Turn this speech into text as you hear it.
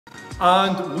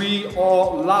And we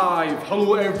are live.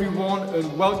 Hello everyone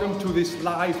and welcome to this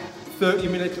live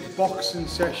 30-minute boxing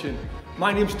session.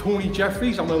 My name's Tony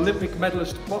Jeffries, I'm an Olympic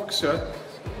medalist boxer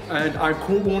and I'm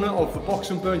co-owner of the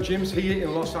Box and Burn gyms here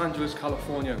in Los Angeles,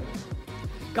 California.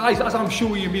 Guys, as I'm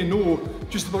sure you may know,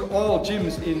 just about all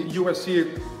gyms in USA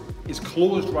is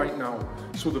closed right now.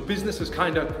 So the business has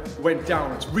kind of went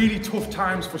down. It's really tough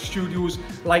times for studios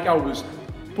like ours.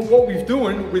 But what we've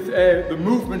done with the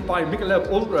movement by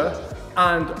Michelob ULTRA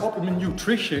and Optimum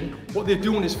Nutrition, what they're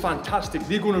doing is fantastic.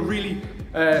 They're going to really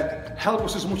help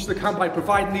us as much as they can by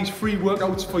providing these free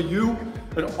workouts for you.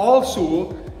 And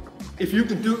also, if you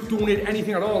can donate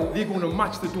anything at all, they're going to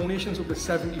match the donations up to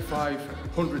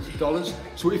 $7,500.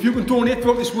 So if you can donate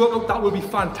throughout this workout, that will be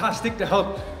fantastic to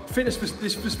help this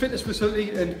fitness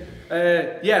facility. And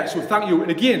yeah, so thank you. And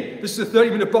again, this is a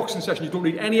 30-minute boxing session. You don't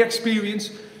need any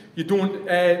experience. You don't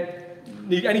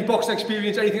need any boxing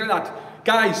experience, anything like that.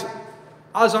 Guys,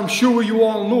 as I'm sure you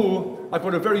all know, I've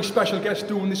got a very special guest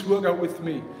doing this workout with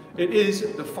me. It is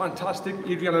the fantastic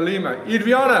Adriana Lima.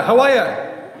 Adriana, how are you?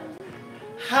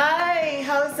 Hi,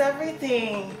 how's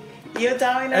everything? You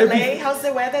down in LA? How's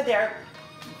the weather there?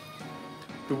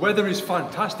 The weather is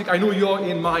fantastic. I know you're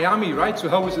in Miami, right? So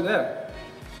how was it there?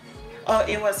 Oh,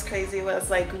 it was crazy. It was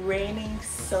like raining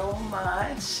so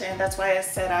much, and that's why I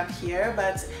set up here.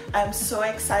 But I'm so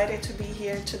excited to be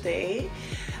here today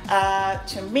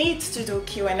to meet, to do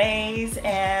Q&As,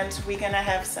 and we're gonna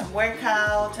have some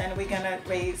workout, and we're gonna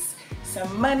raise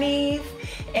some money.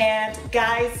 And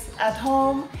guys at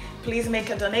home, please make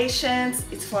a donations.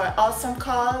 It's for an awesome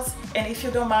cause. And if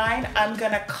you don't mind, I'm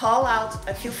gonna call out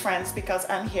a few friends because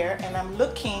I'm here and I'm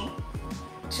looking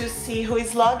to see who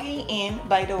is logging in.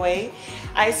 By the way,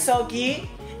 I saw Guy.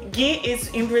 Guy is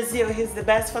in Brazil. He's the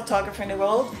best photographer in the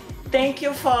world. Thank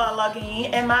you for logging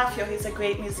in. And Matthew, he's a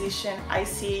great musician. I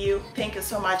see you. Thank you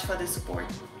so much for the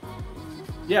support.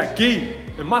 Yeah, Guy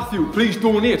and Matthew, please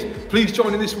donate. Please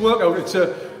join in this workout. It's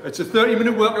a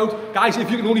 30-minute workout. Guys, if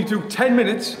you can only do 10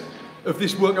 minutes of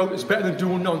this workout, it's better than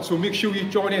doing none. So make sure you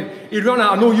join in. Adriana,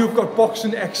 I know you've got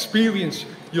boxing experience.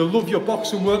 You love your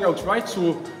boxing workouts, right?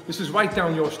 So this is right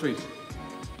down your street.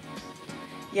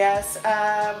 Yes,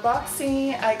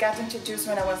 boxing, I got introduced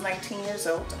when I was 19 years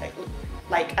old.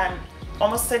 I'm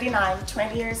almost 39,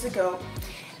 20 years ago.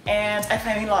 And I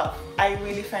fell in love. I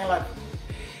really fell in love.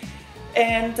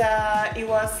 And it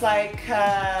was like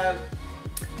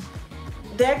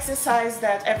the exercise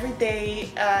that every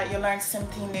day you learn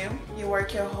something new, you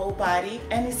work your whole body,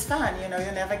 and it's fun, you know,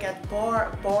 you never get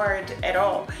bored at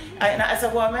all. And as a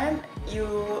woman, you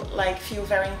like feel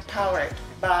very empowered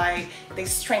by the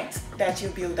strength that you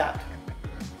build up.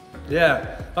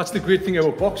 Yeah, that's the great thing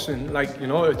about boxing. Like, you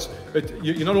know,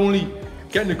 you're not only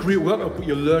getting a great workout, but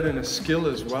you're learning a skill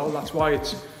as well. That's why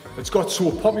it's got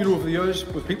so popular over the years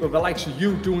with people the likes of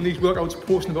you doing these workouts,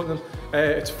 posting about them.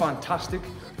 It's fantastic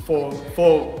for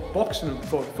boxing and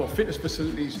for fitness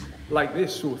facilities like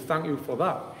this, so thank you for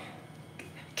that.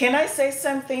 Can I say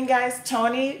something, guys?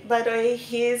 Tony, by the way,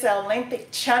 he's an Olympic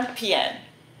champion.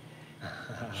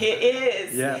 He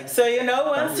is. Yeah. So, you know,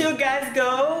 once you guys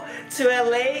go to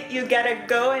LA, you gotta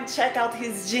go and check out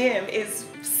his gym. It's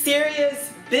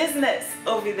serious business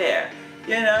over there,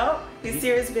 you know? It's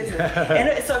serious business.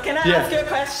 And so can I ask you a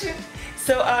question?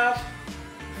 So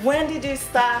when did you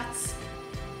start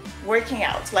working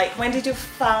out? Like, when did you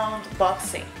found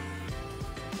boxing?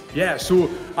 Yeah, so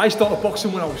I started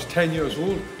boxing when I was 10 years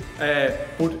old.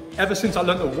 But ever since I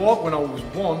learned to walk when I was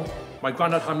 1, my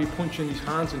granddad had me punching his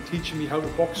hands and teaching me how to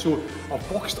box. So I've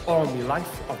boxed all my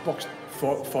life. I've boxed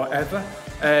forever.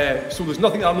 So there's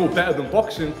nothing I know better than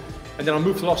boxing. And then I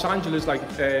moved to Los Angeles like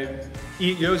 8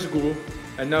 years ago.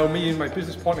 And now me and my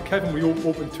business partner Kevin, we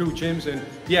opened 2 gyms. And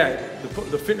yeah,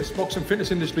 the boxing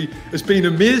fitness industry has been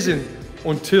amazing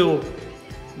until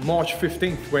March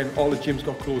 15th when all the gyms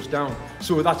got closed down.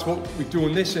 So that's what we're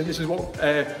doing this, and this is what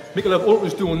Michelob ULTRA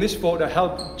is doing this for, to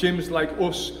help gyms like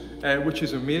us, which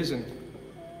is amazing.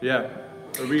 Yeah,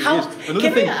 it really is.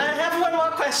 Another thing. I have one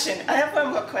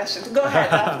more question. Go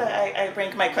ahead after I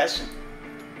bring my question.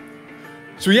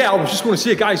 So yeah, I was just going to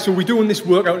say, guys, so we're doing this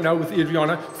workout now with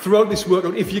Adriana. Throughout this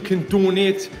workout, if you can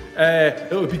donate,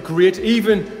 it'll be great.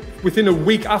 Even within a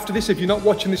week after this, if you're not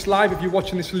watching this live, if you're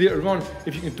watching this later on,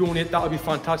 if you can donate, that'll be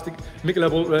fantastic.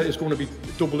 Michelob ULTRA is going to be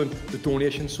doubling the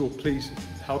donation, so please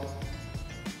help.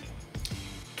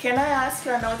 Can I ask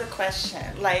you another question?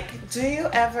 Like, do you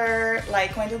ever,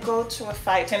 like when you go to a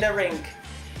fight in the ring,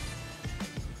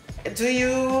 do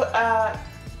you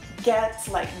get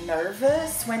like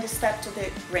nervous when you step to the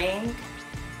ring?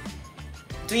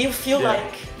 Do you feel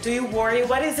like, do you worry?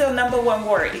 What is your #1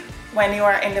 worry when you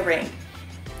are in the ring?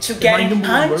 to getting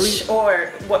punch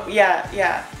or what?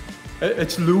 Yeah.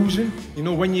 It's losing. You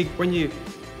know, when you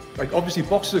like, obviously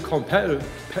boxers are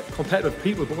competitive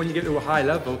people, but when you get to a high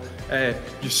level,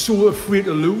 you're so afraid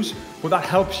to lose. But that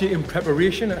helps you in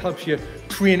preparation. It helps you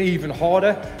train even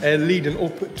harder, leading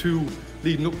up to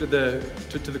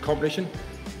the competition.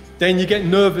 Then you get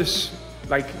nervous,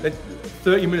 like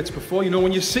 30 minutes before. You know,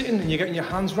 when you're sitting and you're getting your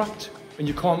hands wrapped and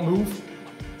you can't move,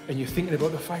 and you're thinking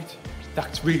about the fight.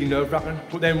 That's really nerve-wracking.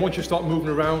 But then once you start moving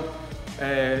around,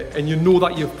 and you know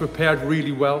that you've prepared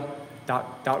really well, that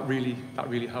really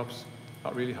helps.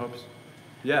 That really helps.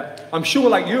 Yeah, I'm sure,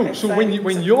 like you. So when you're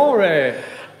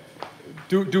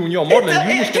doing your modeling,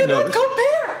 you must get nervous.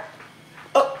 Compare.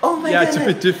 Oh my goodness. It's a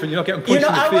bit different. You're not getting punched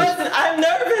in the face. I'm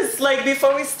nervous. Like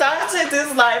before we started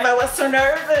this live, I was so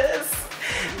nervous.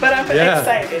 But I'm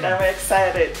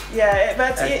excited. Yeah,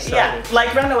 but yeah,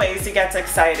 like runaways, you get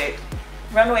excited.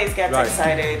 Runaways get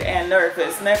excited and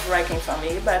nerve-wracking for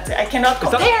me, but I cannot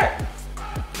compare.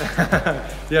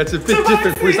 Yeah, it's a bit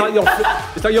different. Is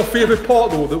that your favorite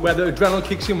part though, where the adrenaline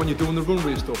kicks in when you're doing the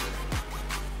runway stuff?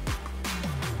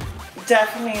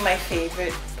 Definitely my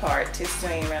favorite part is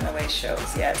doing runaway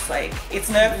shows. Yes, like it's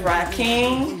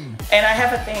nerve-wracking. And I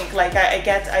have a thing, like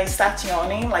I start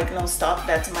yawning like non-stop.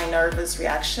 That's my nervous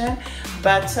reaction.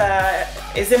 But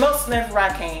it's the most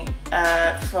nerve-wracking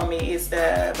for me is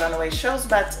the runaway shows,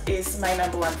 but it's my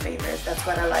 #1 favorite. That's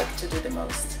what I like to do the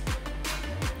most.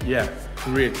 Yeah,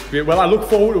 great. Well, I look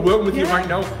forward to working with you right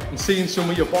now and seeing some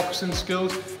of your boxing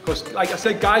skills. Because like I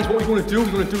said, guys, what we're going to do,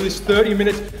 we're going to do this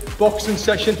 30-minute boxing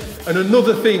session. And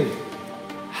another thing,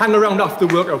 hang around after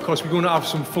the workout because we're going to have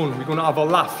some fun. We're going to have a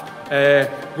laugh.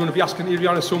 We're going to be asking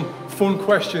Adriana some fun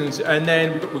questions, and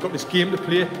then we've got this game to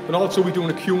play, and also we're doing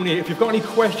a Q&A. If you've got any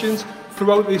questions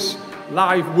throughout this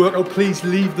live workout, please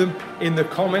leave them in the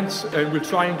comments, and we'll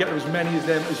try and get as many of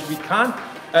them as we can.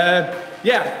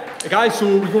 Yeah, guys, so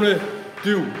we're going to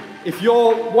do, if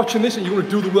you're watching this and you're going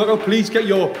to do the workout, please get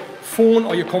your phone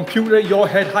or your computer, your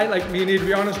head height like me and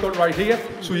Adriana's got right here,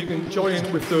 so you can join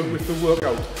in with the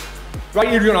workout. Right,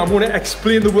 Adriana, I'm going to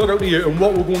explain the workout to you and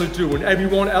what we're going to do. And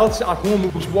everyone else at home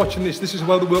who's watching this is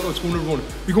how the workout's going to run.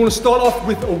 We're going to start off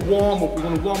with a warm-up. We're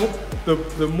going to warm up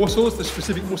the muscles, the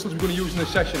specific muscles we're going to use in the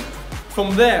session.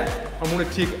 From there, I'm going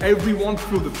to take everyone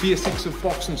through the basics of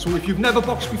boxing. So if you've never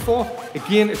boxed before,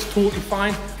 again, it's totally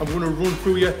fine. I'm going to run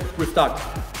through you with that.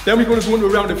 Then we're going to go into a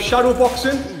round of shadow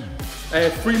boxing, a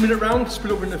 3-minute round,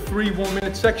 split up into 3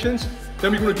 1-minute sections.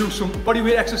 Then we're going to do some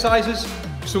bodyweight exercises,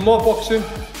 some more boxing,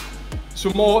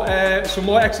 some more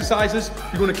exercises.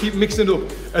 You're going to keep mixing it up.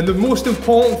 And the most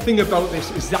important thing about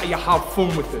this is that you have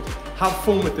fun with it. Have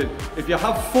fun with it. If you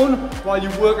have fun while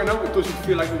you're working out, it doesn't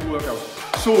feel like a workout.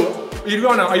 So,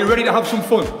 Adriana, are you ready to have some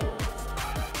fun?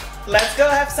 Let's go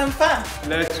have some fun.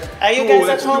 Are you guys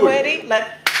at home ready?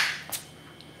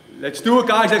 Let's do it,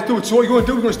 guys. Let's do it. So what you're going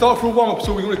to do, we're going to start for a warm-up.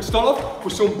 So we're going to start off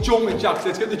with some jumping jacks.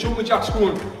 Let's get the jumping jacks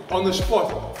going on the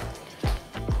spot.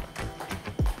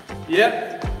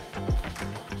 Yeah.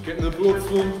 Getting the blood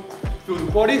flow through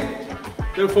the body.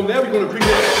 Then from there, we're going to bring it.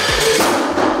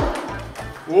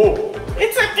 Whoa.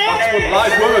 It's okay. That's what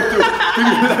live work do.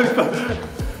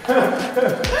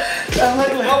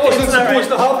 That wasn't supposed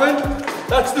to happen.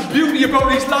 That's the beauty about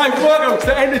these live workouts.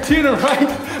 They're entertaining,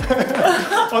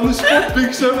 right? On the spot,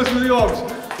 big circles with the arms.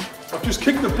 I've just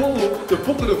kicked the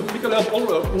bucket of Michelob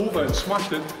ULTRA over and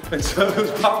smashed it and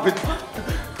circles backwards.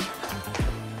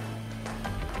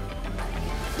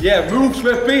 Yeah, moves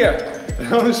with beer.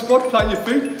 And on the spot, plant your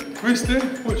feet, twist in,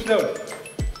 push down.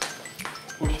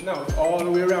 Pushing out all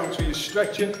the way around. So you're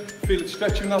stretching, feel it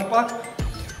stretching that back.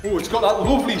 Oh, it's got that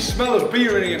lovely smell of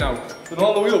beer in here now. And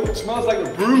all the way up. It smells like a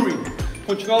brewery.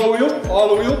 Punching all the way up, all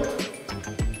the way up.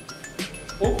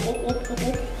 Up, up, up, up,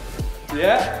 up.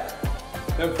 Yeah.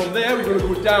 Then from there, we're going to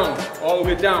go down, all the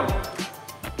way down.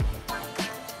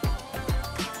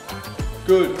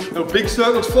 Good. Now big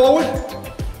circles forward.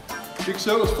 Big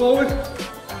circles forward.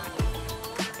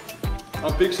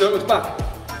 And big circles back.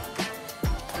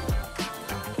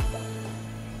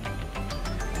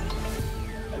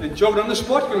 And then jogging on the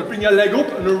spot, you're going to bring your leg up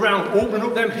and around, opening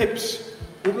up them hips.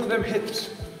 Open up them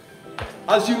hips.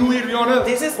 As you know, Adriana,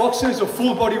 boxing is a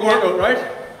full body workout, right?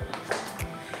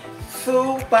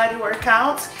 Full body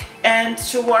workout, and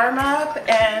to warm up,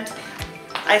 and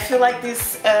I feel like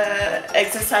this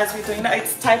exercise we're doing,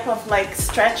 it's type of like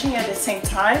stretching at the same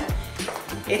time.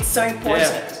 It's so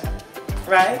important,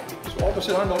 right? So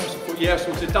opposite hand, opposite foot, yeah,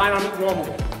 so it's a dynamic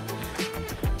warm-up.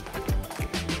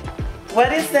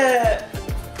 What is the,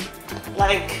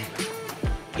 like,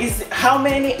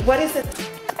 what is it,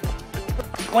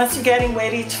 once you're getting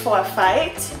ready for a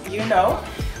fight, you know,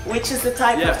 which is the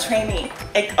type of training,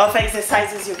 of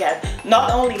exercises you get.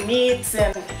 Not only meets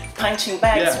and punching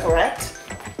bags, correct?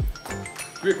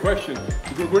 Great question.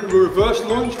 You're going to go into a reverse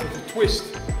lunge with a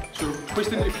twist. So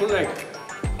twist into your front leg.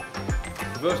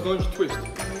 Reverse lunge, twist.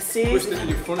 Twist into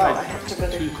your front leg.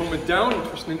 So you're coming down and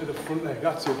twisting into the front leg.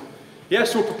 That's it. Yeah,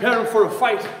 so preparing for a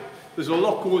fight, there's a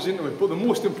lot goes into it. But the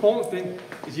most important thing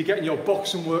is you're getting your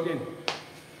boxing work in.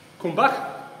 Come back,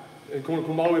 and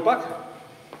come all the way back.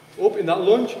 Up in that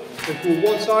lunge, and go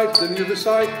one side, then the other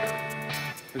side.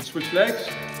 And switch legs.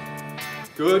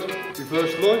 Good.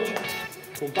 Reverse lunge.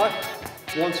 Come back.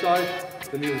 One side,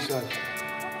 then the other side.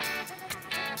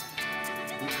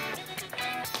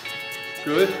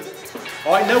 Good.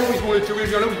 Alright, now what we're going to do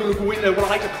is we're going to go into what I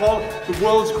like to call the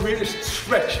world's greatest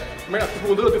stretch. You might have to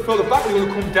go a little bit further back. We're going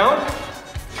to come down.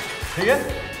 Here.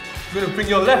 You're going to bring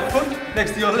your left foot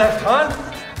next to your left hand.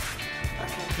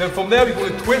 Then from there we're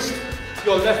going to twist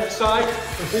your left side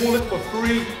and hold it for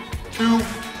 3, 2,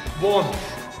 1.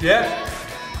 Yeah?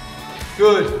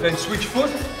 Good. Then switch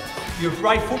foot. Your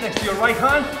right foot next to your right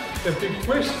hand, then big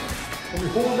twist, and we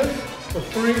hold it for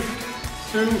 3,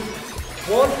 2,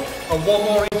 1, and one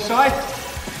more inside.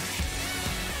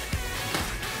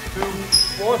 2,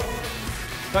 1.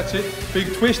 That's it.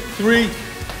 Big twist. 3,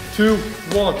 2,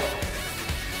 1.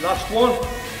 Last one.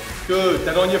 Good.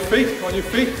 Then on your feet.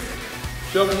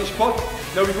 Jump on the spot.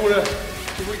 Now we're going to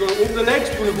open the legs.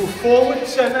 We're going to go forward,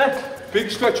 center, big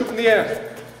stretch up in the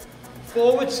air.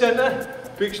 Forward, center,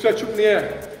 big stretch up in the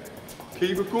air.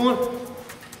 Keep it going.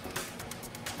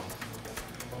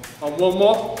 And one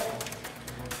more.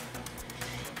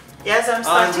 Yes, I'm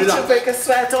starting to break a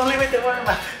sweat only with the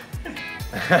warm-up.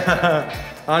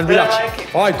 And relax.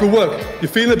 Like Alright, good work. You're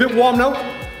feeling a bit warm now?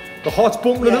 The heart's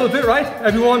bumping a little bit, right?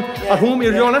 Everyone at home,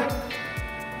 Adriana?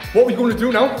 What we're going to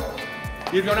do now,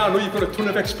 Adriana, I know you've got a ton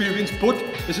of experience, but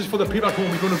this is for the people at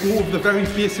home. We're going to go over the very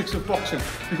basics of boxing.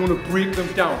 We're going to break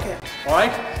them down.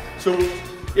 Alright? So,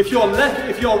 if you're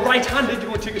right-handed, you're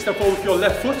going to take a step forward with your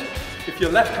left foot. If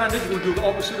you're left-handed, you're going to do the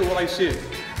opposite of what I say.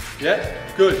 Yeah?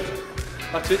 Good.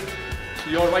 That's it. So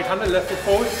you're right-handed, left foot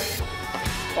forward.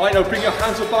 Alright, now bring your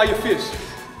hands up by your face.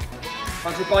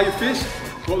 Hands up by your face.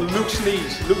 Got loose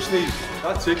knees, loose knees.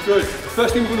 That's it, good.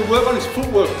 First thing we're going to work on is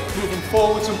footwork. Moving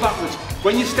forwards and backwards.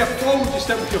 When you step forward, you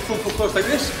step with your front foot first like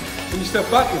this. When you step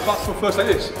back, your back foot first like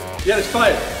this. Yeah, let's try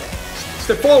it.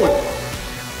 Step forward.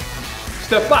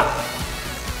 Step back.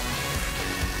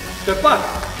 Step back.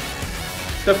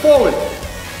 Step forward.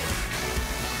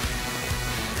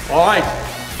 Alright,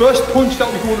 first punch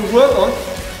that we're going to work on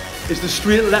is the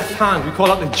straight left hand. We call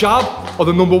that the jab or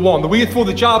the number one. The way you throw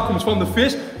the jab comes from the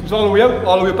face, comes all the way out,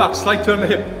 all the way back. Slight turn of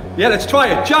the hip. Yeah, let's try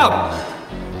it. Jab.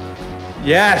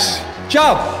 Yes.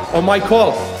 Jab on my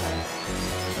call.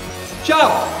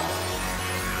 Jab.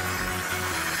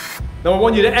 Now I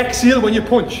want you to exhale when you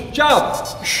punch. Jab.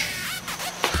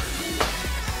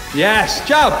 Yes.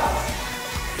 Jab.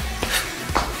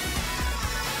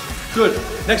 Good.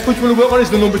 Next punch we're going to work on is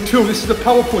the number two. This is the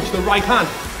power punch, the right hand.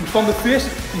 Comes from the face,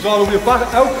 comes all the way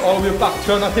back, out, all the way back.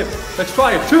 Turn that hip. Let's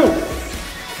try it. 2.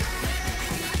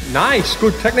 Nice.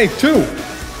 Good technique. 2.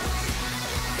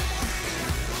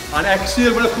 And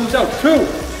exhale when it comes out. 2.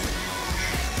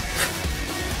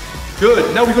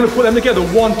 Good. Now we're going to put them together.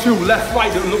 1, 2. Left,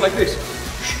 right. It'll look like this.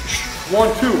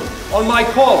 1, 2. On my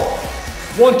call.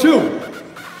 1, 2.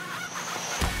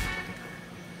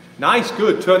 Nice.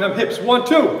 Good. Turn them hips. 1,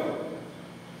 2.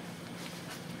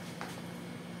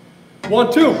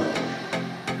 1, 2.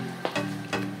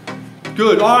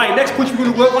 Good. All right, next punch we're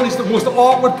going to work on is the most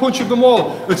awkward punch of them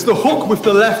all. It's the hook with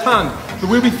the left hand. The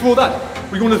way we throw that,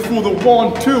 we're going to throw the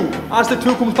 1, 2. As the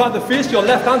 2 comes back to the face, your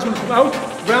left hand's going to come out,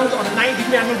 round on a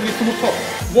 90-degree angle from the top.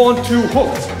 1, 2,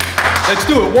 hook. Let's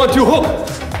do it. 1, 2, hook.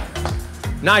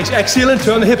 Nice. Exhale and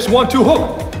turn the hips. 1, 2,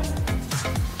 hook.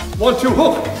 1, 2,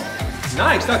 hook.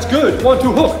 Nice. That's good. 1,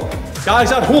 2, hook.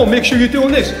 Guys at home, make sure you're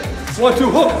doing this. 1, 2,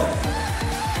 hook.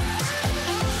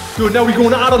 Good, now we're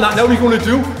going to add on that. Now we're going to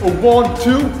do a 1,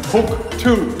 2, hook,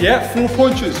 2. Yeah, 4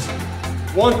 punches.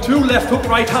 1, 2, left hook,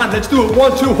 right hand. Let's do it.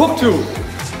 1, 2, hook, 2.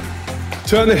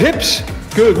 Turn the hips.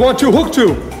 Good, 1, 2, hook,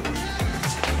 2.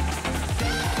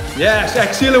 Yes,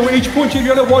 exhale with each punch.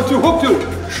 You're going to 1, 2, hook, 2.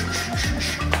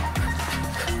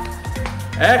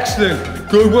 Excellent.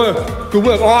 Good work. Good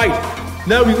work. All right.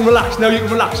 Now you can relax. Now you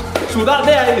can relax. So that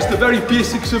there is the very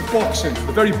basics of boxing.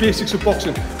 The very basics of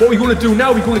boxing. What we're going to do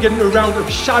now, we're going to get into a round of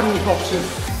shadow boxing.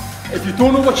 If you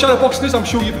don't know what shadowboxing is, I'm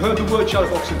sure you've heard the word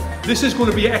shadowboxing. This is going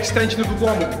to be an extension of the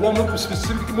warm-up with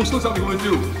specific muscles that we're going to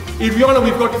do. Adriana,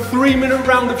 we've got a 3-minute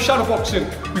round of shadowboxing.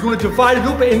 We're going to divide it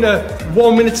up into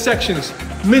 1-minute sections.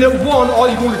 Minute 1, all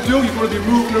you're going to do, you're going to be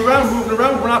moving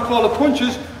around. When I call the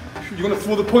punches, you're going to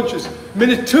throw the punches.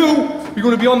 Minute 2, we're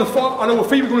going to be on our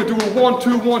feet. We're going to do a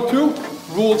 1-2,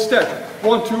 1-2, roll step.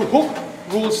 1-2,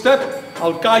 hook, roll step.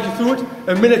 I'll guide you through it.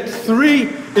 And minute 3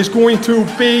 is going to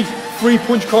be 3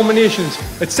 punch combinations.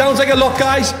 It sounds like a lot,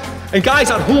 guys. And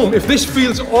guys at home, if this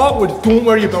feels awkward, don't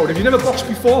worry about it. If you've never boxed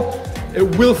before, it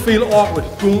will feel awkward.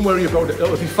 Don't worry about it.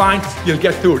 It'll be fine. You'll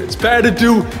get through it. It's better to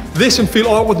do this and feel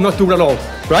awkward than not do it at all.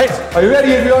 Right? Are you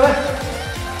ready, Adriana?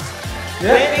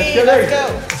 Yeah, ready, let's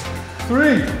go.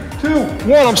 3, 2,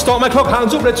 1. I'm starting my clock.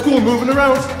 Hands up. Let's go. Moving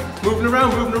around.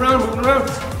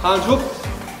 Hands up.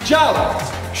 Jab.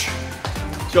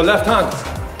 It's your left hand.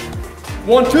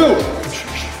 1, 2.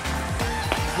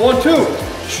 1, 2.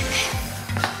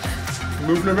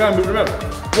 Moving around.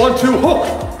 1, 2, hook.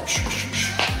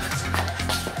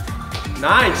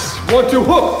 Nice. 1, 2,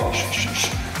 hook.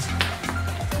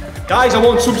 Guys, I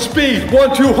want some speed.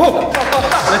 1, 2, hook.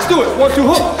 Let's do it. 1, 2,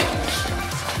 hook.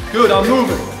 Good, I'm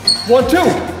moving. 1, 2.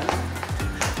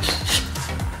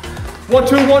 1,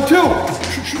 2, 1, 2.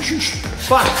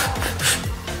 5.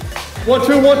 1,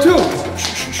 2, 1, 2.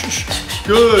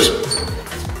 Good.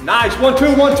 Nice. 1,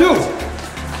 2, 1, 2.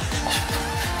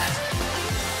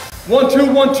 1, 2,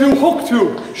 1, 2, hook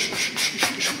 2.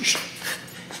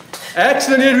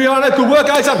 Excellent, Adriana. Good work,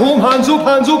 guys at home. Hands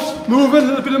up. Moving, a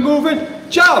little bit of moving.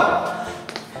 Jab.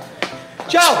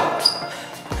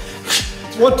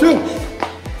 1, 2.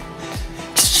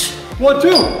 1,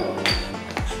 2.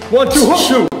 1, 2, hook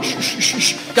 2.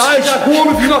 Guys at home,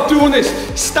 if you're not doing this,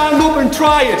 stand up and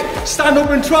try it.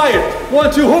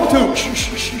 1, 2, hook 2.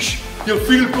 You'll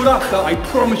feel good after, I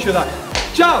promise you that.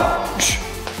 Jab.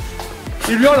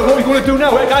 Adriana, what we're going to do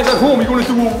now, guys at home, you're going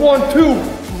to do a 1, 2,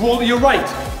 roll to your right.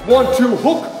 1, 2,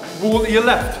 hook, roll to your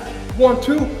left. 1,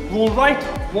 2, roll right.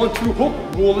 1, 2, hook,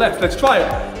 roll left. Let's try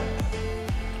it.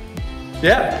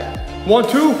 Yeah. 1,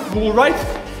 2, roll right.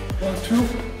 1, 2,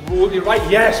 roll to your right.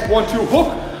 Yes. 1, 2,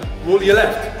 hook, roll to your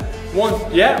left.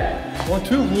 1, yeah. 1,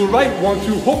 2, roll right. 1,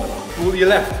 2, hook, roll to your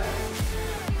left.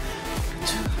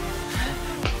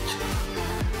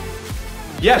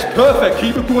 Yes, perfect.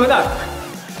 Keep it going like that.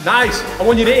 Nice. I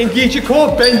want you to engage your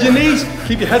core, bend your knees,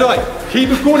 keep your head high. Keep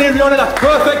it going, Adriana. That's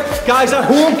perfect. Guys at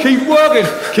home, keep working.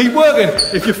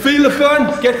 If you feel the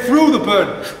burn, get through the burn.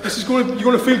 You're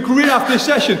going to feel great after this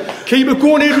session. Keep it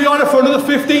going, Adriana, for another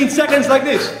 15 seconds like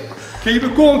this. Keep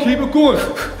it going.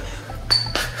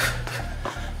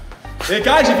 Hey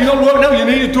guys, if you're not working out, you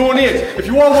need to donate. If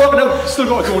you are working out, still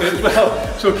got to donate as well.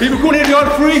 So keep it going, Adriana.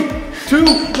 3, 2,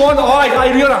 1. All right,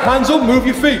 Adriana, hands up, move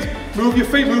your feet.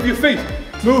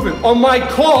 Moving. On my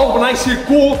call, when I say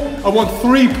go, I want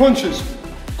 3 punches.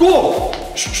 Go!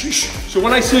 So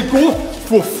when I say go,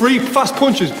 for 3 fast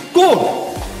punches.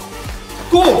 Go!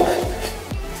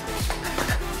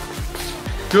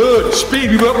 Good.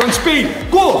 Speed, we work on speed.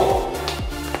 Go!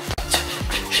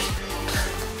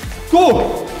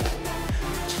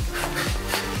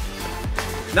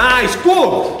 Nice,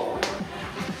 go!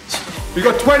 We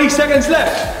got 20 seconds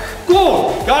left. Go!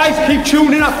 Guys, keep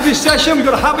tuning in after this session. We've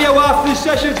got a happy hour after this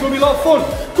session. It's going to be a lot of fun.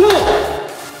 Go!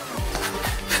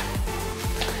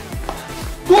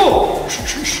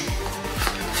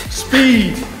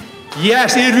 Speed.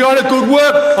 Yes, Adriana, good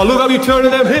work. I love how you're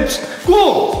turning them hips.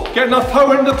 Go! Getting that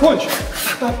power into the punch.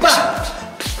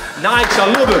 Nice, I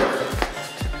love it.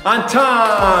 And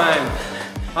time.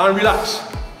 And relax.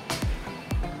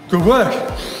 Good work.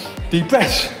 Deep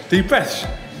breaths.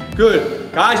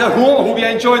 Good. Guys at home, I hope you're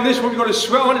enjoying this. We've got to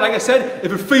sweat on it. Like I said,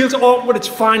 if it feels awkward, it's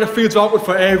fine. It feels awkward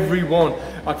for everyone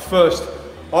at first.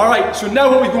 All right, so now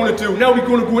what we're going to do, now we're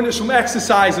going to go into some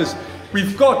exercises.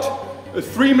 We've got a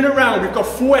 3-minute round. We've got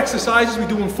 4 exercises. We're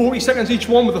doing 40 seconds each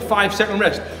one with a 5-second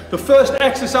rest. The first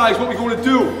exercise, what we're going to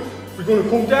do, we're going to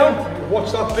come down.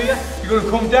 Watch that beer. You're going to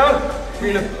come down.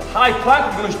 We're in a high plank.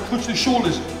 We're going to touch the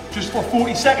shoulders just for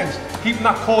 40 seconds, keeping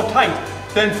that core tight.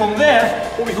 Then from there,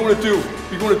 what we're going to do,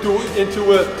 we're going to do it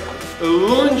into a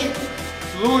lunge,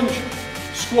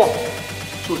 squat.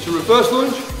 So it's a reverse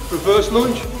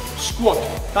lunge, squat.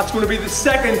 That's going to be the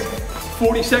second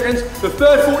 40 seconds. The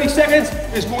third 40 seconds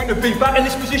is going to be back in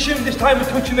this position. This time we're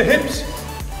touching the hips.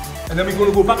 And then we're going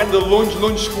to go back into the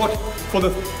lunge squat for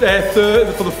the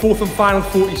fourth and final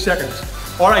 40 seconds.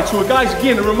 All right, so guys,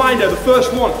 again, a reminder, the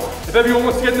first one, if everyone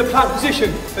wants to get in the plank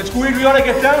position, let's go, Adriana,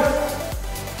 get down.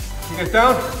 Get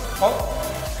down.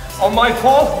 Up. On my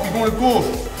call, we're going to go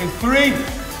in 3,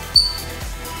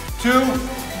 2,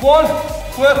 1.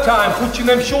 Work time, touching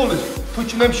them shoulders,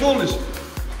 touching them shoulders.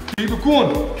 Keep it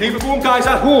going guys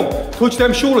at home. Touch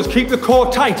them shoulders, keep the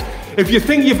core tight. If you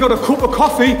think you've got a cup of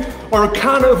coffee or a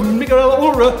can of Michelob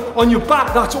ULTRA on your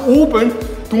back that's open,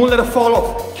 don't let it fall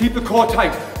off. Keep the core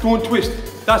tight, don't twist.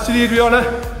 That's it, Adriana.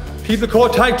 Keep the core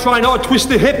tight, try not to twist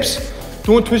the hips.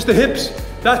 Don't twist the hips.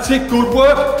 That's it, good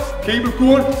work. Keep it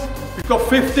going. We've got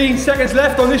 15 seconds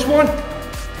left on this one.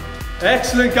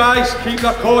 Excellent guys, keep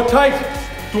that core tight.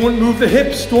 Don't move the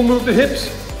hips, don't move the hips.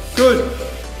 Good.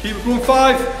 Keep it going,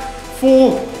 5,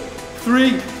 4,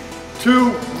 3, 2,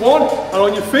 1. And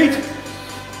on your feet.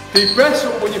 Deep breaths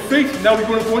up on your feet. Now we're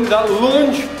going to go into that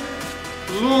lunge,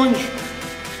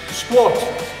 squat.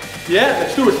 Yeah,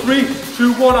 let's do it. 3,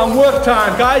 2, 1, and work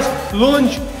time, guys.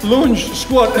 Lunge,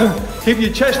 squat. Keep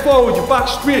your chest forward, your back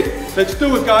straight. Let's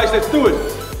do it, guys, let's do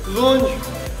it. Lunge.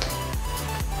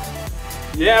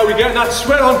 Yeah, we're getting that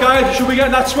sweat on, guys. You should be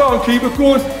getting that sweat on. Keep it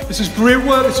going. This is great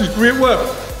work, this is great work.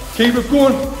 Keep it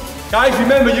going. Guys,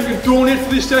 remember, you can donate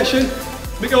for this session.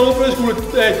 Michelob ULTRA is going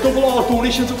to double our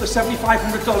donations up to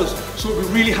 $7,500. So it would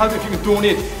really help if you can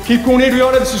donate. Keep going,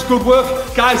 Adriana, this is good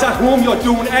work. Guys at home, you're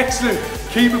doing excellent.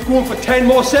 Keep it going for 10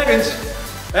 more seconds.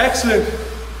 Excellent.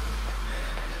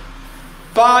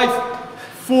 5,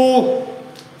 4,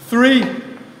 3,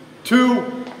 2,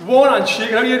 1, and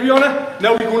shake it out, Adriana.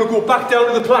 Now we're going to go back down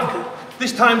to the plank.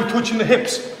 This time we're touching the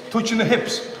hips, touching the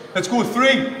hips. Let's go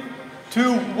 3,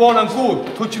 2, 1, and go.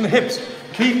 Touching the hips.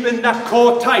 Keeping that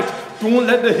core tight. Don't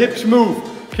let the hips move.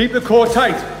 Keep the core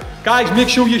tight. Guys, make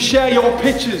sure you share your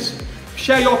pictures.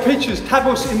 Share your pictures. Tag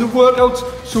us in the workouts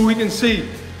so we can see.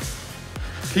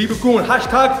 Keep it going.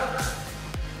 Hashtag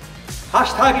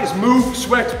is move,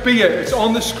 sweat, beer. It's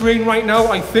on the screen right now,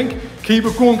 I think. Keep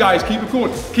it going, guys. Keep it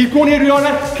going. Keep going,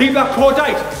 Adriana. Keep that core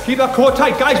tight. Keep that core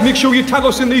tight. Guys, make sure you tag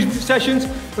us in these sessions.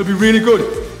 It'll be really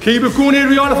good. Keep it going,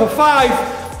 Adriana, for 5,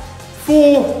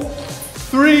 4,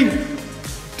 3,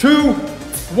 2,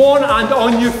 1, and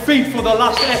on your feet for the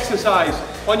last exercise.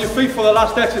 On your feet for the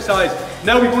last exercise.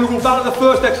 Now we're going to go back to the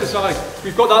first exercise.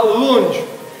 We've got that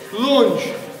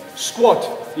lunge, squat.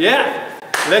 Yeah?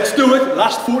 Let's do it.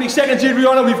 Last 40 seconds,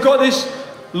 Adriana. We've got this.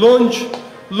 Lunge,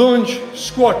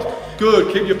 squat.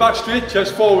 Good. Keep your back straight,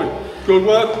 chest forward. Good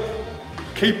work.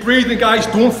 Keep breathing, guys.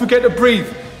 Don't forget to breathe.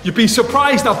 You'd be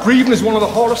surprised that breathing is one of the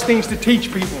hardest things to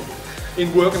teach people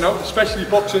in working out, especially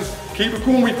boxing. Keep it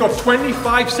going. We've got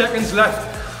 25 seconds left.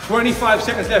 25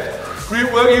 seconds left.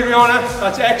 Great work, Adriana.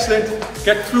 That's excellent.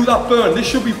 Get through that burn. This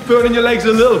should be burning your legs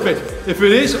a little bit. If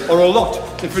it is, or a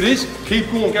lot. If it is,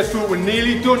 keep going. Get through it. We're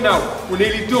nearly done now. We're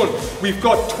nearly done. We've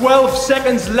got 12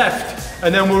 seconds left,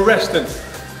 and then we're resting.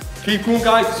 Keep going,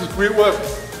 guys. This is great work.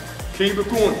 Keep it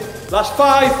going. Last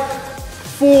 5,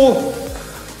 4,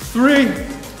 3,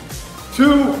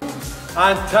 2,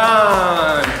 and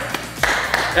time.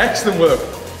 Excellent work.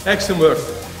 Excellent work.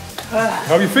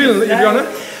 How are you feeling, Adriana?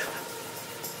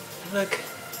 Look,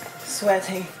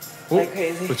 sweating like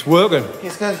crazy. It's working.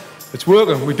 It's good. It's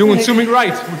working. We're doing something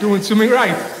right. We're doing something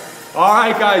right. All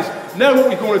right, guys. Now what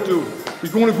we're going to do?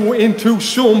 We're going to go into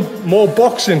some more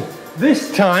boxing.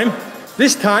 This time,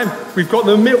 we've got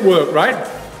the mitt work, right?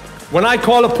 When I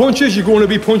call the punches, you're going to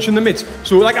be punching the mitts.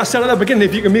 So like I said at the beginning,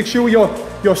 if you can make sure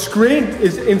your screen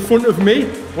is in front of me,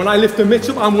 when I lift the mitts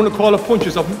up, I'm going to call the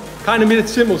punches. I've kind of made it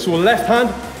simple. So left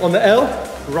hand on the L,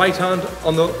 right hand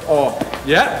on the R.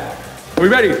 Yeah? Are we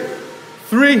ready?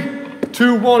 3,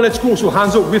 2, 1, let's go. So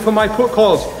hands up, wait for my put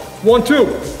calls. 1, 2.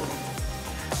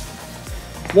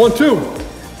 1, 2.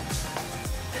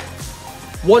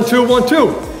 1, 2, 1,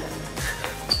 2.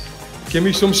 Give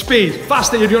me some speed.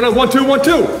 Faster, Adriana. 1, 2, 1,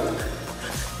 2.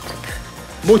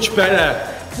 Much better.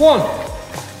 1.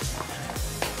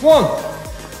 1.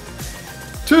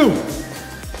 2.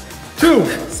 2.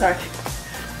 Sorry.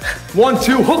 1,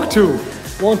 2, hook 2.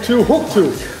 1, 2, hook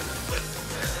 2.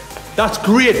 That's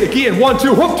great. Again, 1,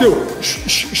 2, hook 2. Shh,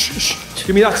 shh, shh, shh.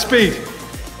 Give me that speed.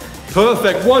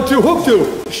 Perfect. 1, 2, hook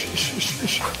 2. Shh, shh, shh,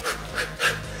 shh.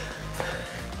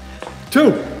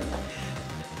 2.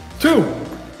 2.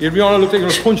 Adriana looked like you're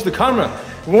gonna punch the camera.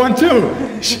 1,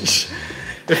 2. Shh, shh.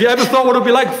 If you ever thought what it would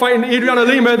be like fighting Adriana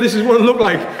Lima, this is what it looked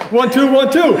like. 1, 2, 1,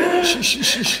 2. Shh, shh,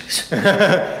 shh, shh.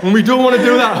 When we don't want to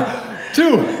do that.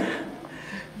 2.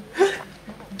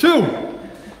 2.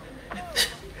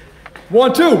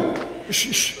 1, 2.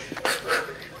 Shh, shh.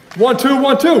 1, 2,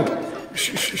 1, 2.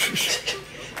 Shh, shh, shh, shh.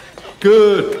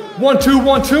 Good. 1, 2,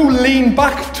 1, 2. Lean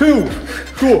back 2.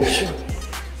 Go.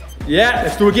 Yeah,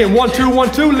 let's do it again. 1, 2,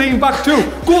 1, 2. Lean back 2.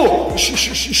 Go. Shh,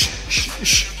 shh, shh, shh,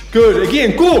 shh. Good.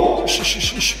 Again. Go. Shh, shh,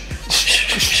 shh,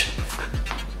 shh, shh.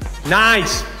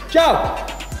 Nice.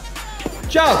 Jump.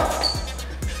 Jump.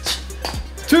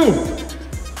 2.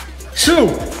 2.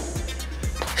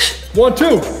 1,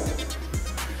 2.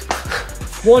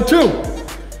 1, 2.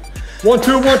 1,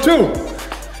 2, 1, 2.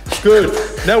 Good.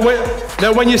 Now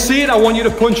when you see it, I want you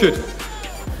to punch it.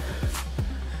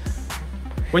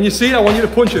 When you see it, I want you to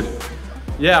punch it.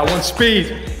 Yeah, I want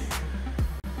speed.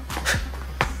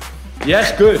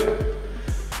 Yes, good.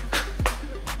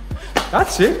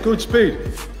 That's it, good speed.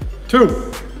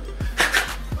 2.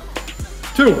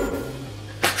 2.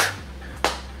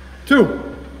 2.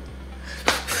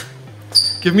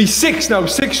 Give me 6 now,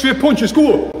 6 straight punches,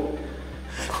 go.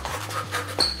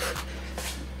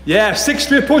 Yeah, 6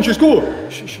 straight punches, go.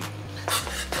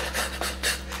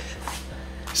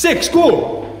 6,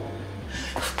 go.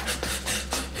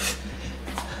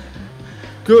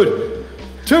 Good.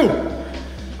 2.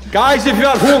 Guys, if you're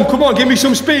at home, come on, give me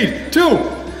some speed. 2.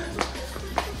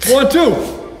 1,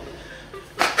 2.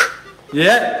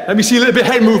 Yeah, let me see a little bit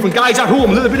of head movement. Guys at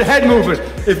home, a little bit of head movement.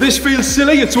 If this feels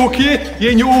silly, it's okay.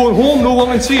 You're in your own home, no one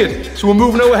can see it. So we're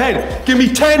moving our head. Give me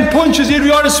 10 punches,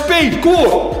 Adriana, speed.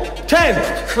 Go. 10.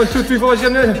 1, 2, 3, 4, 5,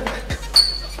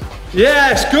 6.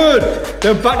 Yes, good.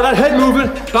 Then back to that head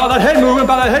movement. Back to that head movement.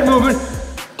 Back to that head movement.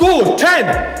 Go.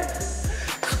 10.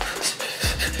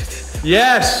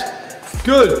 Yes.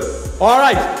 Good. All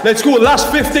right, let's go. Last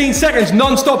 15 seconds,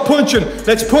 non-stop punching.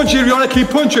 Let's punch, Adriana. Keep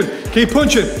punching. Keep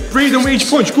punching. Breathing with each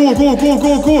punch. Go, go, go,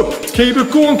 go, go. Keep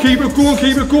it going, keep it going,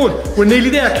 keep it going. We're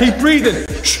nearly there. Keep breathing.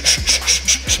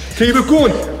 Keep it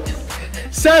going.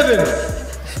 7,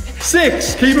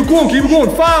 6. Keep it going, keep it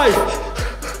going. 5,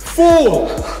 4,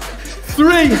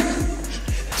 3,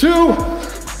 2,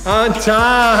 and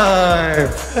time.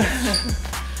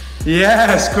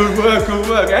 Yes, good work, good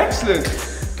work. Excellent.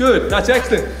 Good, that's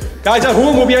excellent. Guys at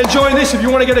home will be enjoying this. If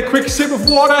you want to get a quick sip of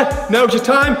water, now's your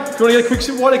time. If you want to get a quick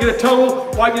sip of water, get a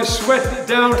towel, wipe your sweat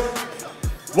down.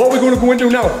 What we're going to go into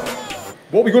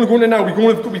now,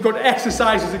 we've got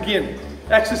exercises again.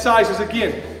 Exercises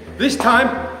again. This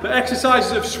time, the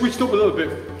exercises have switched up a little bit.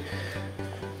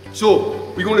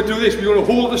 So, we're going to do this. We're going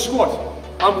to hold the squat.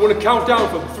 I'm going to count down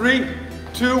from 3,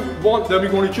 2, 1, then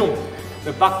we're going to jump.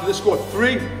 Then back to the squat.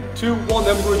 3, 2, 1,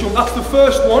 then we're going to jump. That's the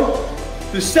first one.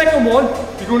 The second one,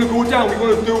 we're going to go down. We're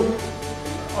going to do,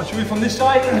 I'll show you from this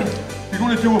side. We're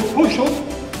going to do a push-up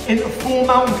into 4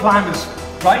 mountain climbers,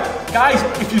 right? Guys,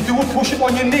 if you do a push-up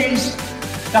on your knees,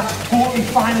 that's totally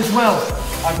fine as well.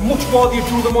 I'd much rather you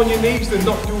do them on your knees than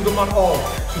not do them at all.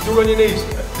 So do it on your knees.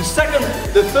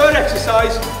 The third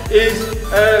exercise is,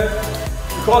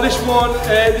 we call this one,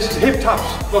 this is hip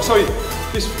taps. No, sorry,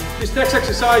 this next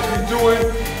exercise we're doing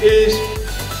is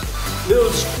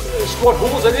little squat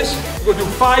holds like this. We're going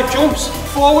to do 5 jumps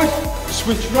forward,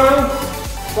 switch round,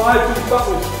 5 jumps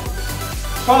backwards.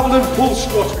 Travel and pull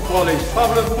squats, we call these.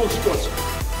 Travel and pull squats.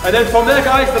 And then from there,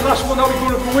 guys, the last one that we're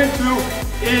going to go into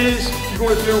is we're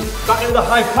going to do back into the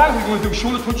high plank. We're going to do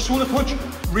shoulder touch,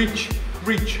 reach,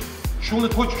 reach. Shoulder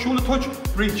touch,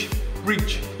 reach,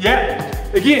 reach. Yeah.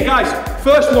 Again, guys,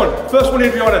 first one,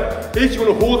 Adriana, is you're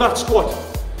going to hold that squat.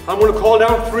 I'm going to call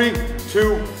down 3,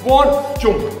 2, 1,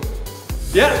 jump.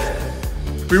 Yeah?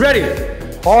 We ready?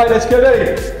 All right, let's get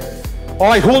ready. All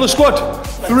right, hold the squat.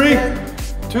 3,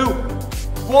 2,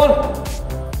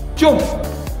 1, jump.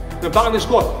 Then back in the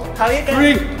squat. How are you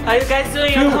guys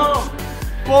doing 2, at home?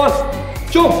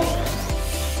 1, jump.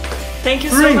 Thank you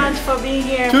so much for being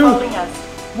here and 2, following us.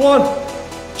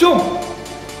 1, jump.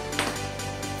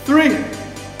 3,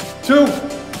 2,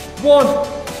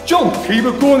 1, jump. Keep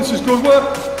it going, this is good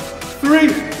work. 3,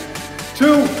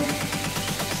 2,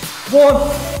 1,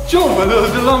 jump. A little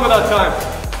bit longer that time.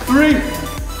 3,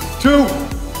 2,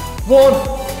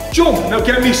 1, jump. Now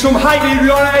get me some height,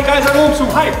 Adriana. Hey guys at home, some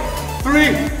height.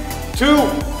 3, 2,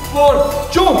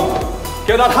 1, jump.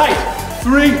 Get that height.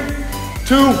 3,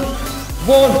 2,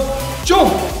 1,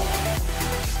 jump.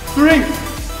 3,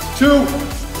 2,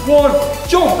 1,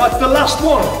 jump. That's the last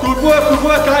one. Good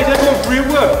work, guys. Everyone, great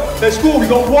work. Let's go. We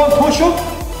got 1 push-up,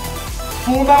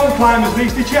 4 mountain climbers,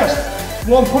 knees to chest.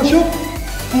 1 push-up,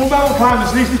 4 mountain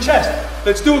climbers, knees to chest.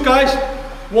 Let's do it, guys.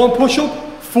 1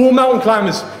 push-up, 4 mountain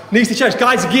climbers, knees to chest.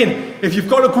 Guys, again, if you've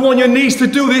got to go on your knees to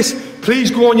do this,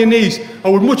 please go on your knees. I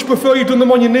would much prefer you do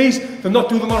them on your knees than not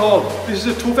do them at all. This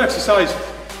is a tough exercise.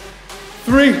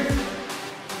 3,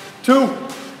 2,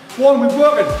 1, we're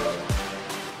working.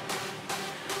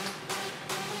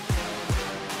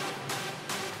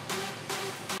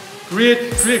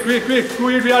 Great. Go,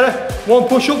 Adriana. 1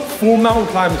 push-up, 4 mountain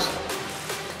climbers.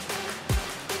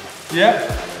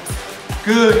 Yeah.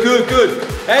 Good.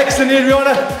 Excellent,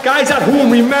 Adriana. Guys at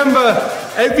home, remember,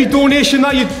 every donation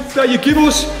that you give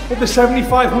us, up to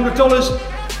 $7,500,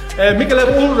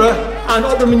 Michelob ULTRA and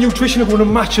Optimum Nutrition are going to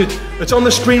match it. It's on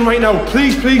the screen right now.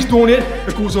 Please, please donate.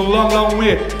 It goes a long, long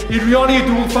way. Adriana, you're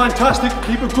doing fantastic.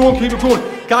 Keep it going, keep it going.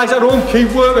 Guys at home,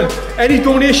 keep working. Any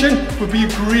donation would be a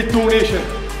great donation.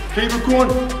 Keep it going.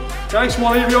 Nice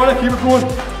one, Adriana, keep it going.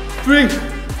 3,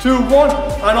 2, 1,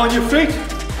 and on your feet.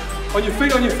 On your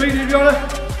feet, Adriana.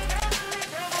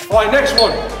 All right, next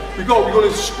one. We're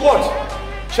going to squat,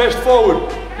 chest forward.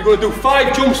 We're going to do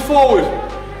 5 jumps forward.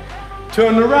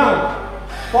 Turn around.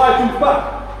 5 jumps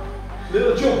back.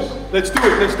 Little jumps. Let's do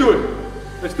it, let's do it.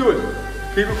 Let's do it.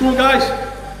 Keep it going,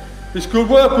 guys. It's good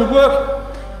work, good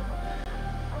work.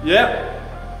 Yeah.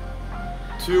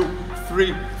 2,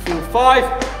 3, 4,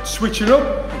 5. Switch it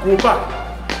up and go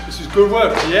back. This is good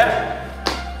work, yeah.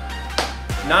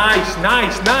 Nice,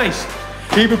 nice, nice.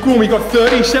 Keep it going, we got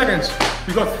 30 seconds.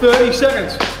 We got 30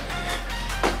 seconds.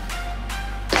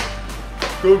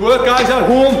 Good work, guys at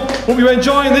home. Hope you're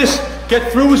enjoying this.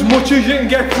 Get through as much as you can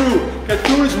get through. Get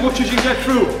through as much as you can get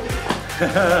through.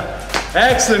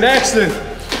 Excellent, excellent.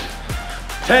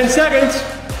 10 seconds.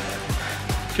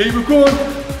 Keep it going.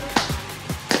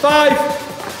 5,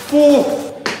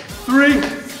 4, 3,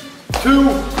 2,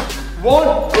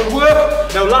 1. Good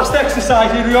work. Now last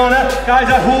exercise, Adriana. Guys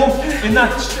at home, in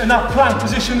that plank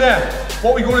position there.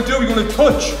 What we're going to do, we're going to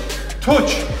touch,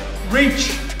 touch,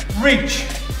 reach, reach.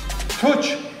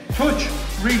 Touch, touch,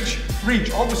 reach,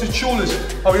 reach. Opposite shoulders.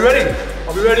 Are we ready?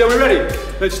 Are we ready? Are we ready?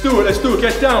 Let's do it. Let's do it.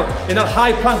 Get down in that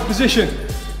high plank position.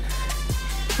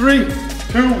 3, 2,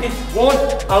 1,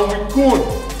 and we're going.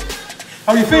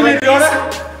 How are you feeling,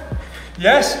 Adriana?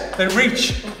 Yes? Then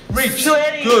reach, reach.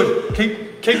 Good.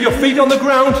 Keep your feet on the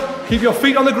ground. Keep your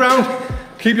feet on the ground.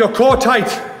 Keep your core tight.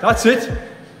 That's it.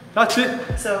 That's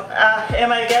it. So,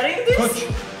 am I getting this?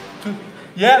 Touch.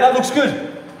 Yeah, that looks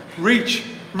good. Reach,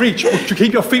 reach. But to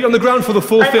keep your feet on the ground for the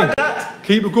full thing.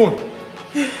 Keep it going.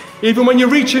 Even when you're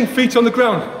reaching, feet on the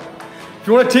ground. If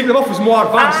you want to take them off, it's more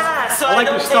advanced. So I like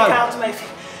don't your style. take out my feet.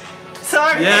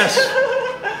 Sorry. Yes.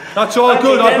 That's all Okay,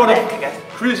 good. I've got a okay.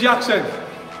 crazy accent.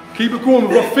 Keep it going.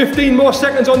 We've got 15 more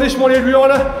seconds on this one,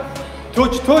 Adriana.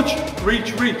 Touch, touch,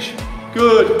 reach, reach.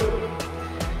 Good.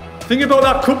 Think about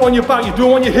that cup on your back. You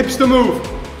don't want your hips to move.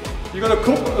 You got a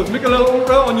cup of Michelob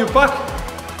ULTRA on your back.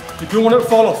 You don't want it to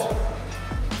fall off.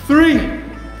 3,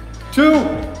 2,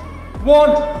 1,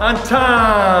 and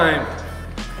time.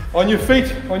 On your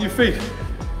feet, on your feet.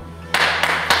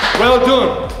 Well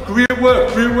done. Great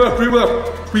work, great work, great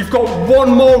work. We've got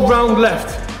one more round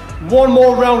left. One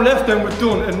more round left, then we're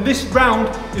done. And this round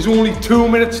is only 2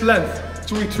 minutes length.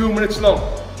 It's only 2 minutes long.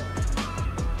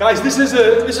 Guys, this is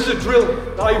a drill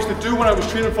that I used to do when I was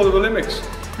training for the Olympics.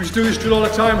 We used to do this drill all the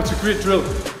time. It's a great drill.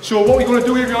 So what we're going to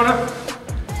do, Adriana,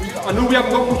 I know we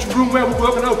haven't got much room where we're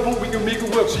working out, but we can make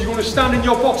it work. So you're going to stand in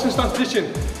your boxing stance position.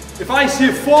 If I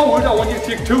say forward, I want you to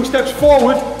take 2 steps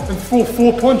forward and throw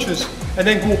 4 punches, and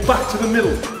then go back to the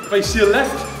middle. If I say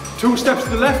left, 2 steps to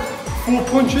the left, 4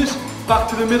 punches, back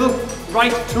to the middle,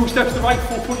 right, 2 steps to the right,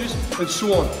 4 punches, and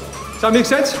so on. Does that make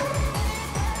sense?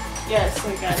 Yes,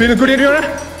 we got it. Feeling good, Adriana?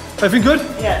 Everything good?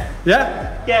 Yeah.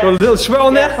 Yeah? Yeah. Got a little sweat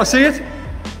on there, Yeah. I see it.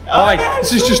 Alright,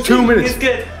 this is just 2 minutes. It's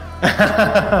good.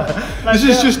 This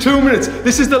is just 2 minutes.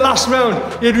 This is the last round.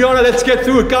 Adriana, let's get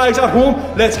through it. Guys at home,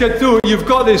 let's get through it. You've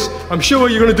got this. I'm sure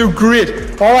you're going to do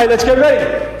great. Alright, let's get ready.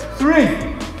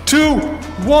 3, 2,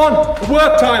 1.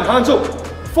 Work time. Hands up.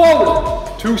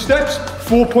 Forward. 2 steps,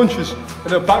 4 punches. And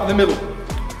then back to the middle.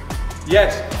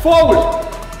 Yes. Forward.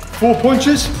 4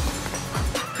 punches.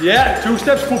 Yeah, 2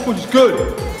 steps, 4 punches.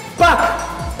 Good.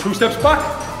 Back. 2 steps back,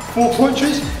 4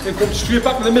 punches, and come straight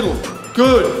back to the middle.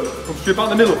 Good. Come straight back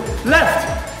to the middle.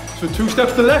 Left. So 2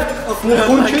 steps to the left, 4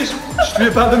 punches,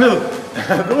 straight back to the middle.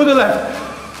 The other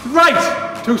left.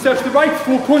 Right. 2 steps to the right,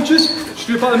 4 punches,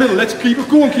 straight back to the middle. Let's keep it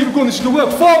going, keep it going. This is the work.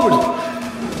 Forward.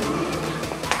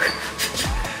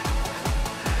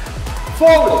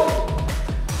 Forward.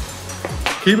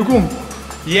 Keep it going.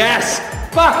 Yes.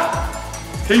 Back.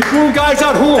 Keep going, guys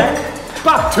at home.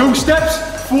 Back. 2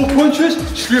 steps. 4 punches,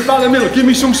 straight back in the middle. Give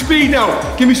me some speed now.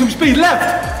 Give me some speed.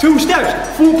 Left, 2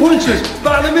 steps, 4 punches,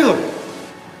 back in the middle.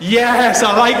 Yes,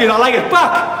 I like it, I like it.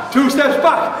 Back, 2 steps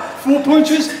back, 4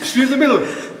 punches, straight in the middle.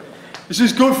 This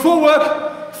is good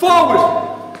footwork. Forward.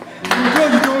 You're doing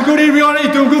good, you're doing good, Adriana.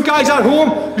 You're doing good, guys at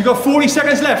home. We've got 40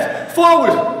 seconds left.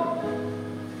 Forward.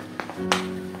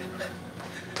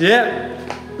 Yeah.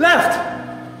 Left.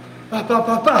 Back, back,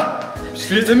 back, back.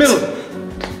 Straight in the middle.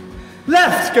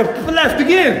 Left, go left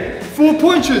again. 4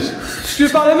 punches,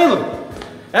 straight back in the middle.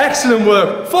 Excellent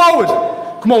work. Forward.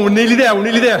 Come on, we're nearly there, we're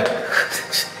nearly there.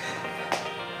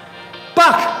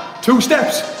 Back, 2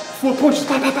 steps, 4 punches,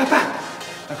 back, back, back, back.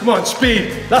 Now, come on,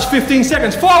 speed. Last 15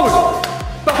 seconds. Forward.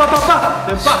 Back, back, back, back.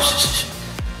 Then back.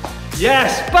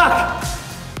 Yes, back.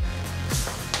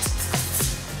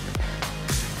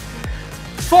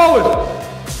 Forward.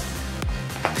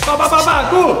 Back, back, back,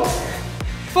 back. Go.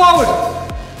 Forward.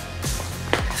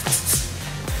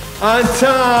 And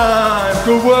time.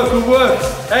 Good work, good work.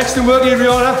 Excellent work,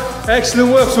 Adriana.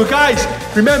 Excellent work. So guys,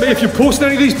 remember, if you post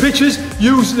any of these pictures,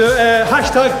 use the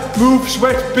hashtag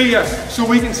MoveSweatBeer so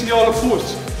we can see all the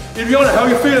posts. Adriana, how are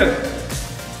you feeling?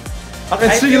 I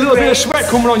can see a little bit of sweat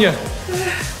coming on you.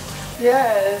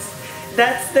 Yes,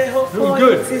 that's the whole point.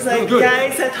 Good. It's like,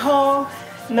 guys at home,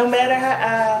 no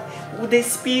matter the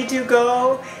speed you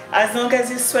go, as long as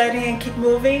you're sweating and keep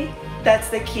moving, that's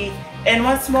the key. And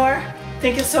once more,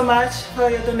 thank you so much for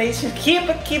your donation.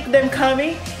 Keep them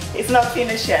coming. It's not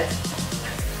finished yet.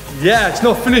 Yeah, it's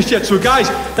not finished yet. So guys,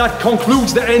 that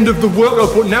concludes the end of the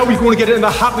workout, but now we're going to get in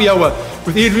the happy hour.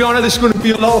 With Adriana, this is going to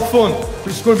be a lot of fun.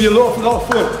 This is going to be a lot of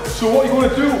fun. So what you're going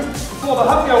to do before the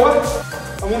happy hour,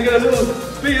 I'm going to get a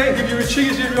little beer and give you a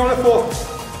cheers, Adriana,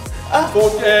 for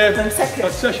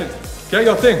that session. Get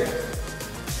your thing.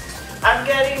 I'm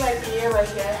getting my beer right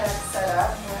here. I have it set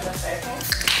up. Hold on a second.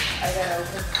 I gotta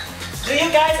open. Do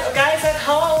you guys at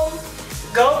home,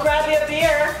 go grab your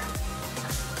beer.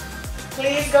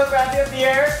 Please go grab your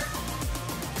beer.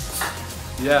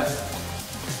 Yeah.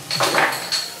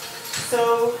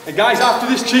 So, and guys, after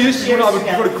this cheers, you've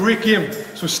got a great game.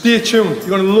 So stay tuned. You're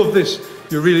going to love this.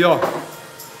 You really are.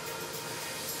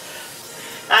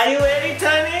 Are you ready,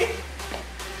 Tony?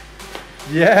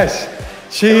 Yes.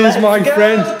 Cheers, my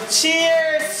friend.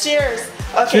 Cheers, cheers.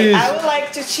 Okay, cheers. I would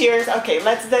like to cheers. Okay,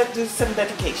 let's do some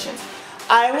dedications.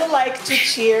 I would like to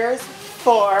cheers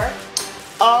for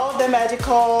all the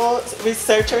medical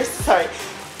researchers. Sorry.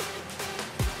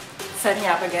 Setting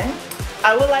up again.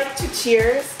 I would like to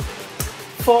cheers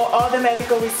for all the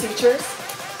medical researchers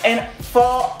and for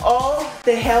all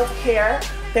the healthcare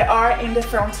that are in the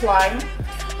front line.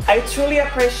 I truly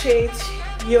appreciate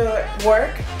your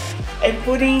work and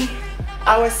putting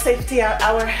our safety,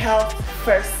 our health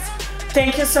first.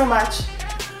 Thank you so much.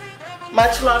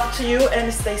 Much love to you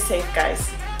and stay safe, guys.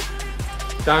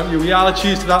 Thank you. Yeah,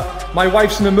 cheers to that. My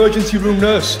wife's an emergency room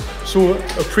nurse, so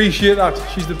appreciate that.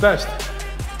 She's the best.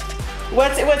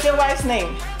 What's your wife's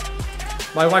name?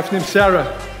 My wife's name's Sarah.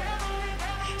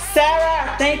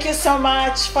 Sarah, thank you so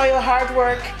much for your hard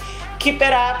work. Keep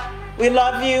it up. We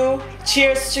love you.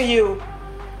 Cheers to you.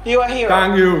 You are here.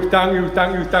 Thank you, thank you,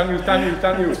 thank you, thank you, thank you,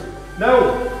 thank you. Now,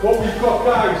 what we've got,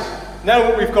 guys,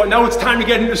 now it's time to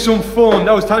get into some fun.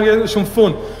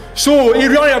 So,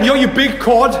 Adriana, have you got your big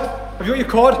card? Have you got your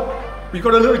card? We've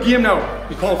got a little game now.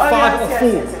 We call Fad or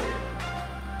Fool.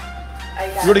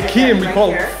 We've got a game we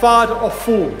call Fad or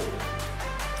Fool.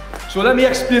 So let me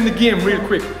explain the game real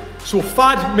quick. So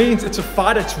fad means it's a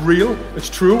fad, it's real, it's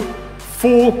true.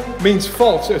 Faux means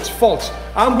false, it's false.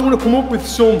 I'm going to come up with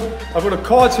I've got a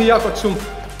card here, I've got some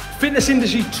fitness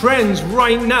industry trends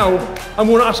right now. I'm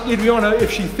going to ask Adriana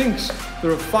if she thinks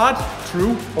they're a fad,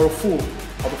 true, or a fool,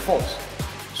 or the false.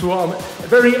 So I'm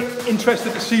very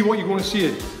interested to see what you're going to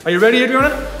see. Are you ready,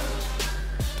 Adriana?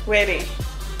 Ready.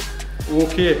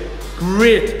 Okay,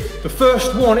 great. The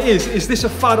first one is this a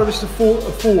fad or is this a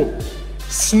faux?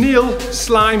 Snail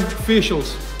slime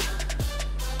facials.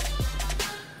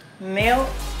 Nail?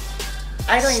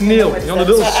 I don't even know what that.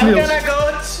 Little so snails.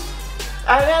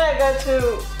 I'm gonna go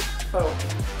to faux.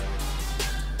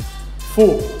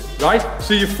 Faux, right?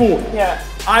 So you're faux. Yeah.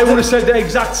 I would have said the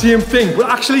exact same thing, but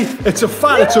actually it's a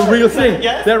fad, it's a real thing.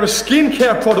 Yeah. They're a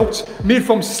skincare product made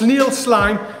from snail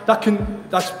slime that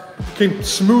can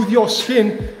smooth your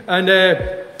skin and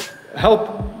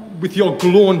help with your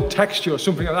glowing texture or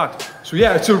something like that. So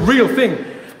yeah, it's a real thing.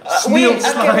 We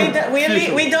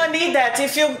don't need that.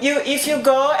 If you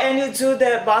go and you do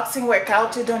the boxing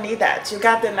workout, you don't need that. You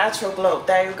got the natural glow.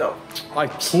 There you go. I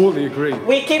totally agree.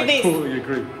 We keep this. I totally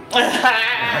agree.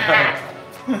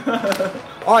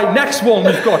 All right, next one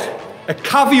we've got a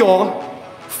caviar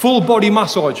full body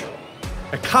massage.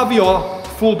 A caviar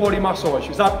full body massage.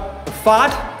 Is that a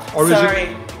fad or is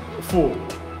it full?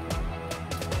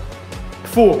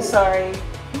 Full. Sorry.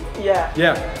 Yeah.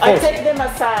 Yeah. I take the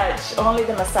massage, only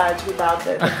the massage without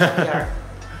the caviar.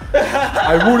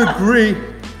 I would agree,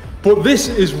 but this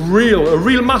is real. A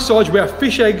real massage where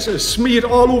fish eggs are smeared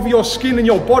all over your skin and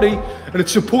your body, and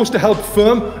it's supposed to help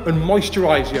firm and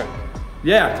moisturize you.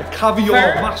 Yeah, a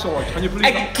caviar massage. Can you believe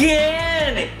that?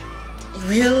 Again!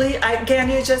 Really? Again,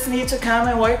 you just need to come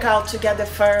and work out to get the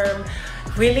firm.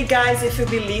 Really, guys, if you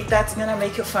believe that's gonna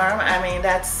make you firm, I mean,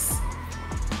 that's...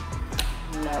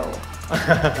 No.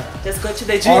 Just go to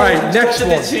the gym. All right, next one.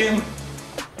 The gym.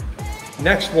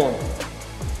 Next one.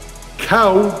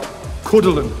 Cow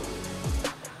cuddling.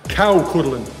 Cow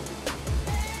cuddling.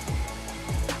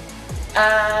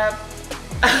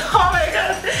 Oh my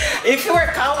god. If you were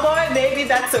a cowboy, maybe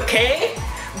that's okay.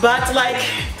 But like,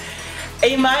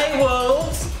 in my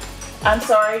world, I'm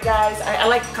sorry guys, I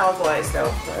like cowboys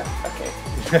though, but okay.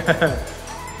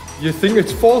 You think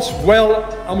it's false? Well,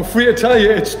 I'm free to tell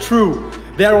you it's true.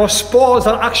 There are spas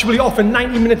that actually offer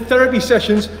 90-minute therapy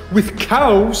sessions with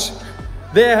cows.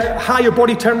 Their higher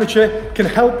body temperature can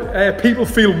help people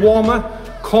feel warmer,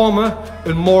 calmer,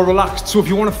 and more relaxed. So if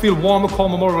you want to feel warmer,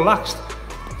 calmer, more relaxed,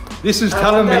 this is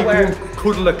telling me to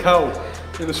cuddle a cow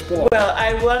in the spa. Well,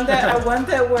 I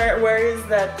wonder where is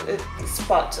that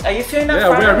spot? If you're not yeah,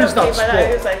 where is that spot?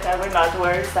 I was like, I will not.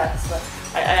 Where is that spot?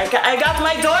 I got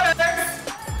my daughters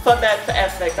for that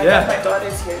effect. I got my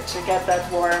daughters here to get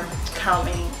that warm,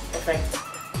 calming effect.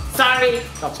 Sorry.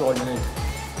 That's all you need.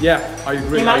 Yeah, I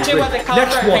agree. Imagine what the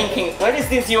cows are thinking. What is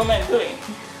this human doing?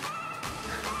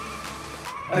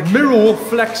 Okay. Mirror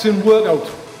flexing workout.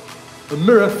 A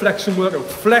mirror flexing workout.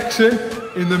 Flexing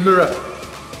in the mirror.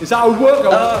 Is that a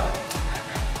workout?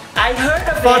 I heard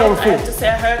of it. I have to say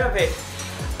I heard of it.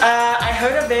 I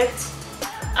heard of it.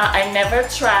 I never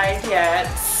tried yet.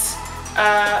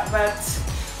 But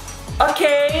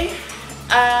okay.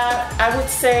 I would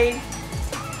say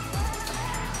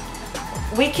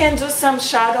we can do some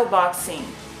shadow boxing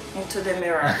into the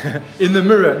mirror. In the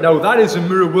mirror. Now that is a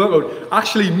mirror workout.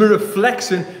 Actually, mirror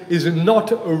flexing is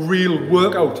not a real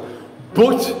workout.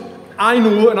 But I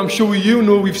know, and I'm sure you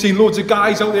know, we've seen loads of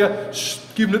guys out there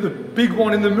giving it the big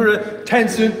one in the mirror,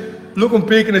 tensing, looking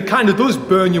big, and it kind of does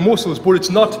burn your muscles, but it's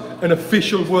not an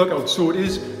official workout, so it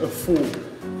is a faux.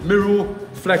 Mirror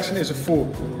flexing is a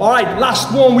faux. All right,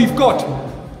 last one we've got.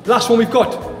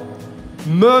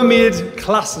 Mermaid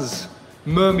classes.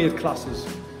 Mermaid classes.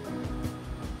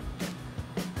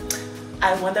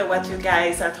 I wonder what you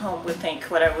guys at home would think,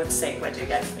 what I would say. What do you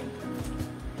guys think?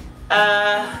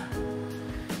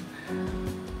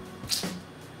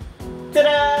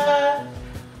 Ta-da!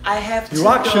 I have two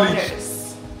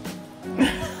daughters. You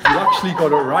actually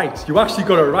got it right. You actually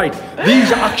got it right.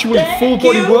 These are actually full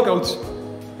body workouts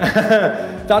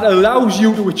that allows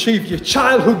you to achieve your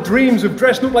childhood dreams of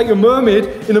dressing up like a mermaid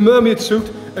in a mermaid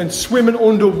suit and swimming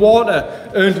underwater.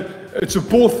 And it's a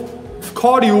both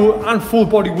cardio and full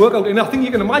body workout. And I think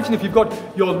you can imagine if you've got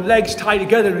your legs tied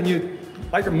together and you're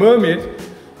like a mermaid,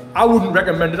 I wouldn't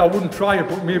recommend it. I wouldn't try it,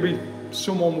 but maybe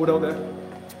someone would out there.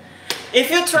 If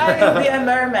you try, you'll be a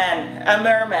merman.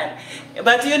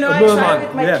 But you know, I try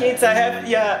with my kids.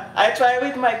 I try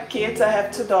with my kids. I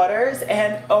have two daughters,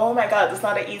 and oh my God, it's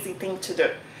not an easy thing to do.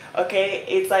 Okay,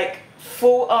 it's like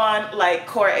full on like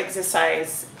core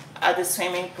exercise at the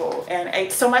swimming pool, and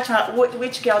it's so much fun.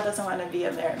 Which girl doesn't want to be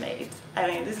a mermaid? I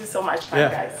mean, this is so much fun,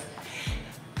 guys.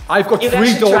 I've got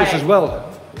 3 daughters as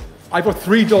well. I've got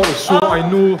 3 daughters, so I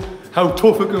know how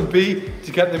tough it can be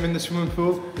to get them in the swimming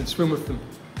pool and swim with them.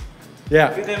 Yeah.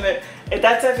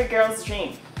 That's every girl's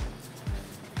dream.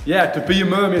 Yeah, to be a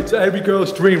mermaid, it's every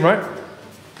girl's dream, right?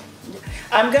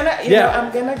 I'm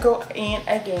gonna go in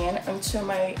again into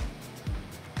my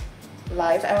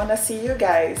live. I wanna see you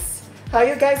guys. How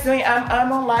you guys doing?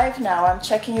 I'm on live now. I'm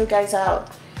checking you guys out.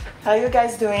 How you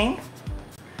guys doing?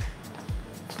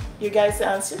 You guys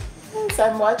answer. Yes,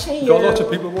 I'm watching you. Got lots of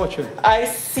people watching. I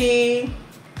see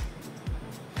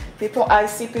people.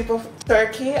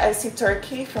 Turkey. I see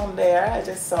Turkey from there. I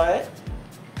just saw it.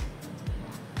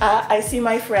 I see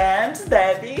my friend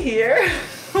Debbie here.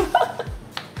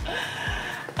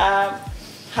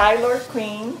 Hi, Lord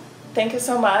Queen. Thank you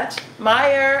so much.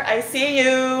 Meyer, I see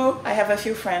you. I have a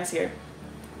few friends here.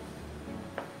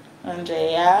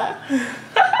 Andrea.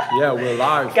 Yeah, we're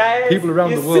live. Guys, people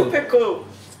around the world. Super cool.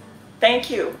 Thank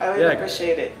you. I really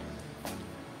appreciate it.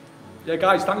 Yeah,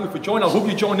 guys, thank you for joining. I hope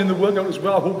you joined in the workout as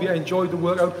well. I hope you enjoyed the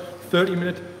workout.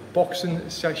 30-minute boxing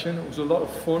session. It was a lot of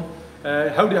fun.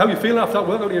 How are you feeling after that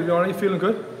workout, Adriana? Are you feeling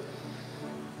good?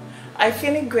 I'm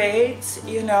feeling great.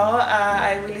 You know,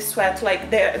 I really sweat. Like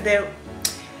the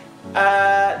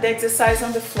exercise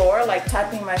on the floor, like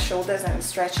tapping my shoulders and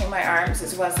stretching my arms,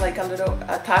 it was like a little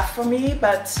tough for me,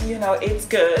 but you know, it's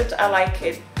good. I like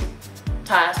it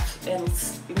tough and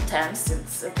intense.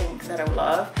 It's a thing that I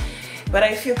love. But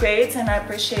I feel great, and I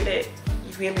appreciate it,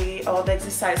 really, all the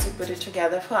exercise you put it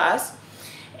together for us.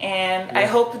 And I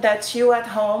hope that you at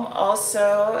home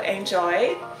also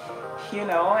enjoy, you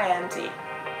know, and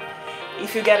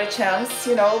if you get a chance,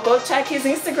 you know, go check his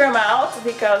Instagram out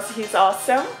because he's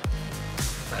awesome.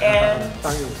 And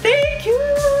thank you.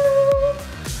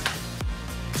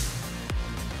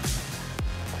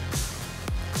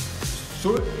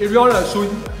 So Adriana, so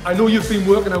I know you've been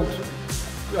working out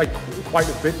like quite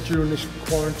a bit during this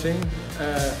quarantine.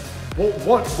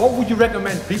 What would you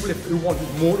recommend people who want to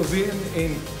motivate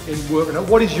in working out?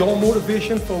 What is your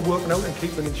motivation for working out and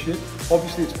keeping in shape?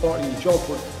 Obviously it's part of your job,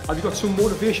 but have you got some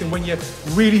motivation when you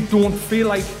really don't feel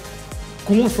like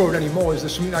going for it anymore? Is there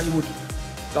something that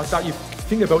you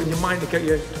think about in your mind to get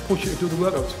you to push you to do the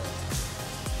workouts?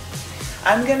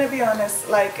 I'm gonna be honest,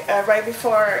 like right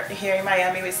before here in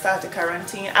Miami we started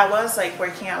quarantine, I was like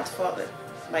working out for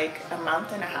like a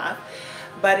month and a half,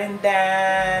 but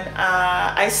then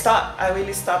I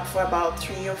really stopped for about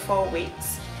 3 or 4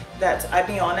 weeks. That I'll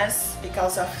be honest,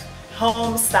 because of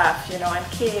home stuff, you know, and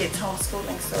kids,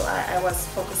 homeschooling, so I was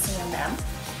focusing on them.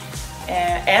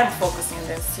 And am focusing on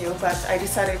them still, but I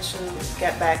decided to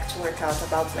get back to work out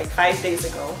about like 5 days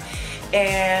ago.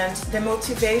 And the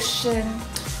motivation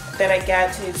that I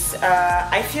get is,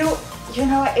 I feel, you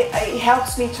know, it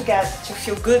helps me to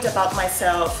feel good about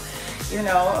myself, you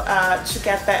know, to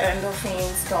get the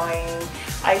endorphins going.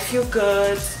 I feel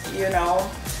good, you know,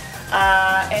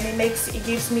 and it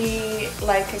gives me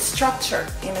like a structure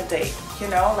in a day, you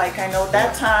know, like I know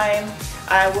that time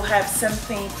I will have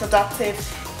something productive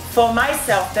for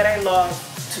myself that I love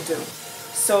to do.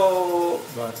 So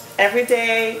every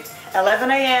day,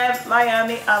 11 a.m.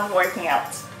 Miami, I'm working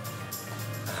out.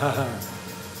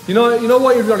 You know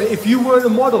what, Adriana, if you were a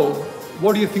model,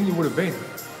 what do you think you would have been?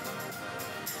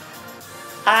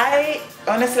 I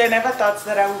honestly never thought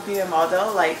that I would be a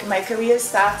model. Like my career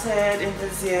started in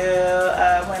Brazil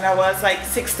when I was like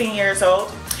 16 years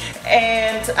old.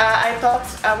 And I thought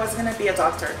I was gonna be a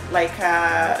doctor, like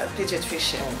a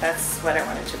pediatrician. That's what I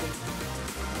wanted to be.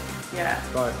 Yeah.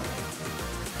 Right.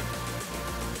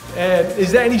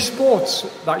 Is there any sports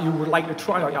that you would like to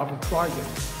try that you haven't tried yet?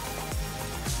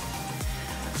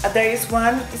 There is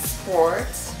one sport.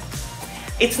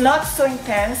 It's not so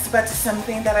intense, but it's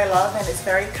something that I love and it's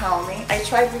very calming. I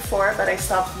tried before, but I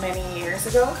stopped many years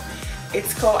ago.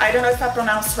 It's called, I don't know if I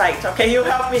pronounced right, okay, you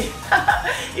help me.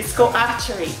 It's called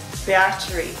archery, the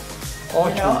archery. Archery,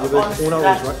 you know, with the own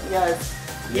arrows, right? Yes,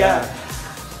 yeah.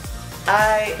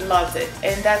 I loved it.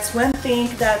 And that's one thing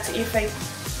that if I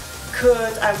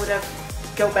could, I would have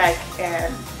go back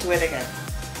and do it again.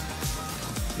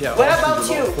 Yeah, what about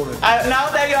you? Now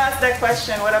that you asked that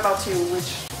question, what about you?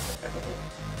 Which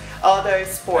other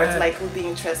sport like would be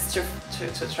interesting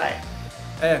to try?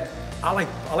 I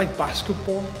like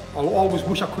basketball. I always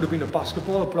wish I could have been a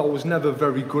basketballer, but I was never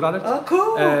very good at it. Oh,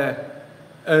 cool.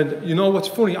 And you know what's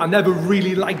funny? I never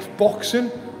really liked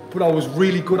boxing, but I was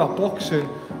really good at boxing,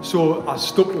 so I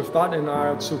stuck with that and I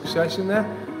had success in there.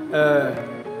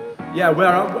 Yeah, where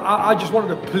I just wanted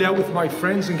to play out with my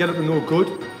friends and get up to no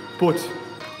good, but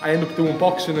I ended up doing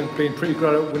boxing and being pretty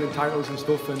good at winning titles and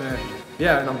stuff, and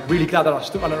yeah, and I'm really glad that I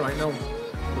stuck on it right now.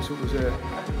 So it was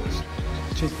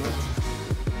cheap.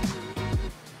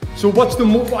 So what's the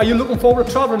are you looking forward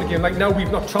to traveling again? Like now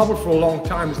we've not travelled for a long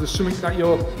time. Is there something that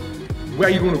where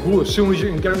you're going to go as soon as you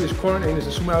can get out of this quarantine? Is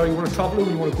there somewhere you want to travel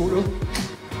to, you want to go to?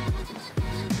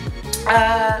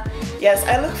 Yes,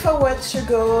 I look forward to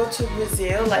go to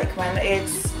Brazil, like when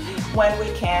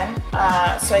we can,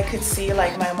 so I could see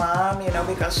like my mom, you know,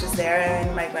 because she's there,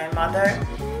 and my grandmother.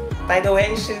 By the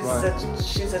way,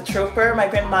 she's a trooper. My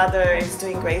grandmother is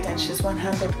doing great, and she's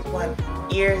 101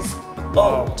 years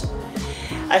old.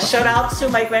 A shout out to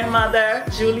my grandmother,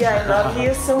 Julia. I love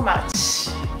you so much.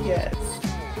 Yes.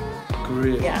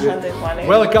 Great. Yeah, great. 101.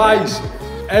 Well, guys,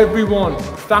 everyone,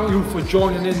 thank you for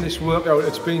joining in this workout.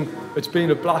 It's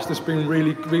been a blast. It's been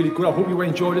really, really good. I hope you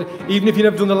enjoyed it. Even if you've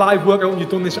never done the live workout and you've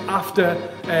done this after,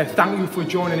 thank you for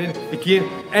joining in. Again,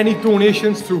 any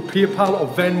donations through PayPal or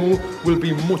Venmo will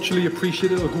be muchly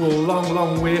appreciated. It'll go a long,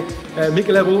 long way.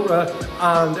 Michelob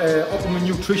and Optimum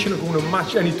Nutrition are going to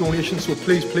match any donations. So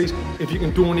please, please, if you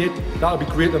can donate, that'll be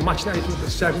great. They're matching anything to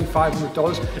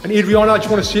 $7,500. And Adriana, I just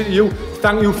want to say to you,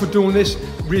 thank you for doing this,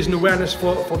 raising awareness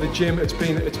for the gym. It's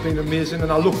been amazing, and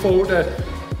I look forward to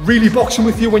really boxing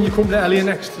with you when you come to LA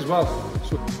next as well.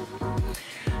 So.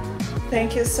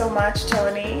 Thank you so much,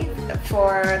 Tony,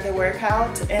 for the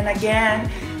workout. And again,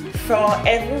 for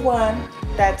everyone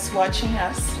that's watching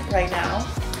us right now,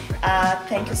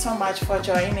 thank you so much for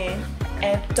joining.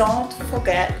 And don't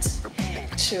forget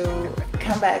to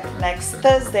come back next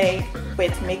Thursday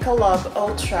with Michelob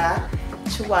ULTRA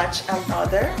to watch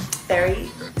another very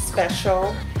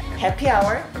special happy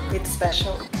hour with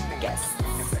special guests.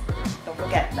 Don't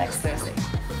forget, next Thursday.